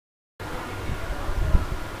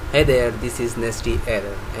Hey there, this is Nesty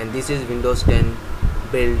Error and this is Windows 10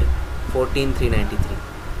 build 14393.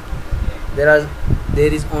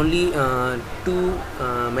 There is only two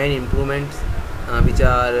main improvements which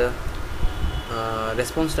are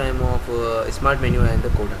response time of Smart Menu and the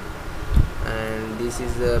Coda, and this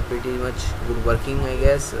is pretty much good working. I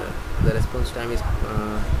guess the response time is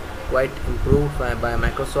quite improved by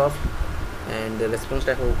Microsoft, and the response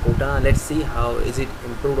time of Cortana, let's see how is it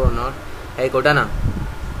improved or not. Hey Cortana,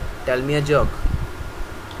 tell me a joke.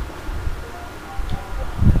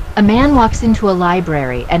 A man walks into a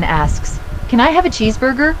library and asks, "Can I have a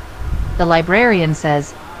cheeseburger?" The librarian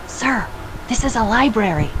says, "Sir, this is a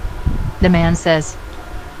library." The man says,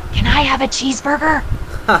 "Can I have a cheeseburger?"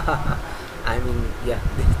 I mean, yeah,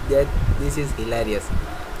 this is hilarious.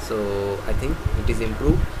 So I think it is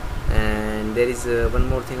improved, and there is one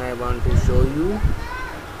more thing I want to show you,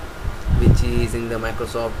 which is in the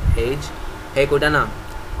Microsoft Edge. Hey Cortana,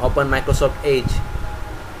 open Microsoft Edge.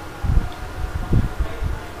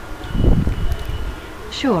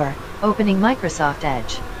 Sure, opening Microsoft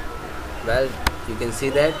Edge. Well, you can see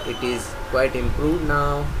that it is quite improved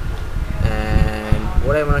now, and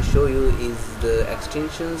what I want to show you is the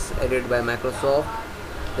extensions added by Microsoft.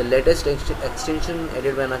 The latest extension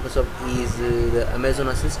added by Microsoft is the Amazon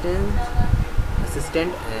Assistant,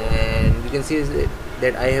 and you can see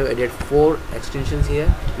that I have added 4 extensions here.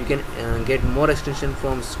 You can get more extension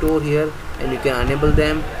from store here, and you can enable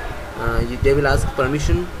them. They will ask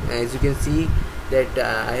permission. As you can see that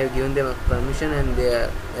I have given them a permission, and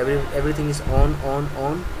everything is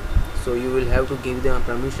on, so you will have to give them a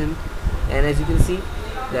permission. And as you can see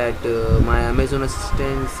that my Amazon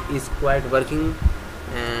Assistant is quite working,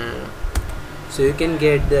 and so you can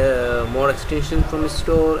get more extension from the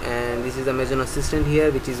store. And this is Amazon Assistant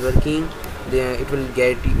here, which is working. It will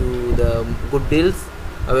get you the good deals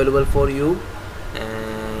available for you.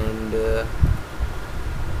 And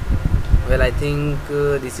well, I think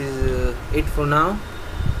this is it for now,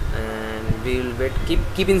 and we will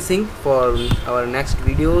keep in sync for our next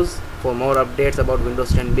videos for more updates about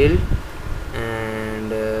Windows 10 build.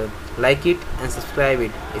 And like it and subscribe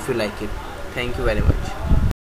it if you like it. Thank you very much.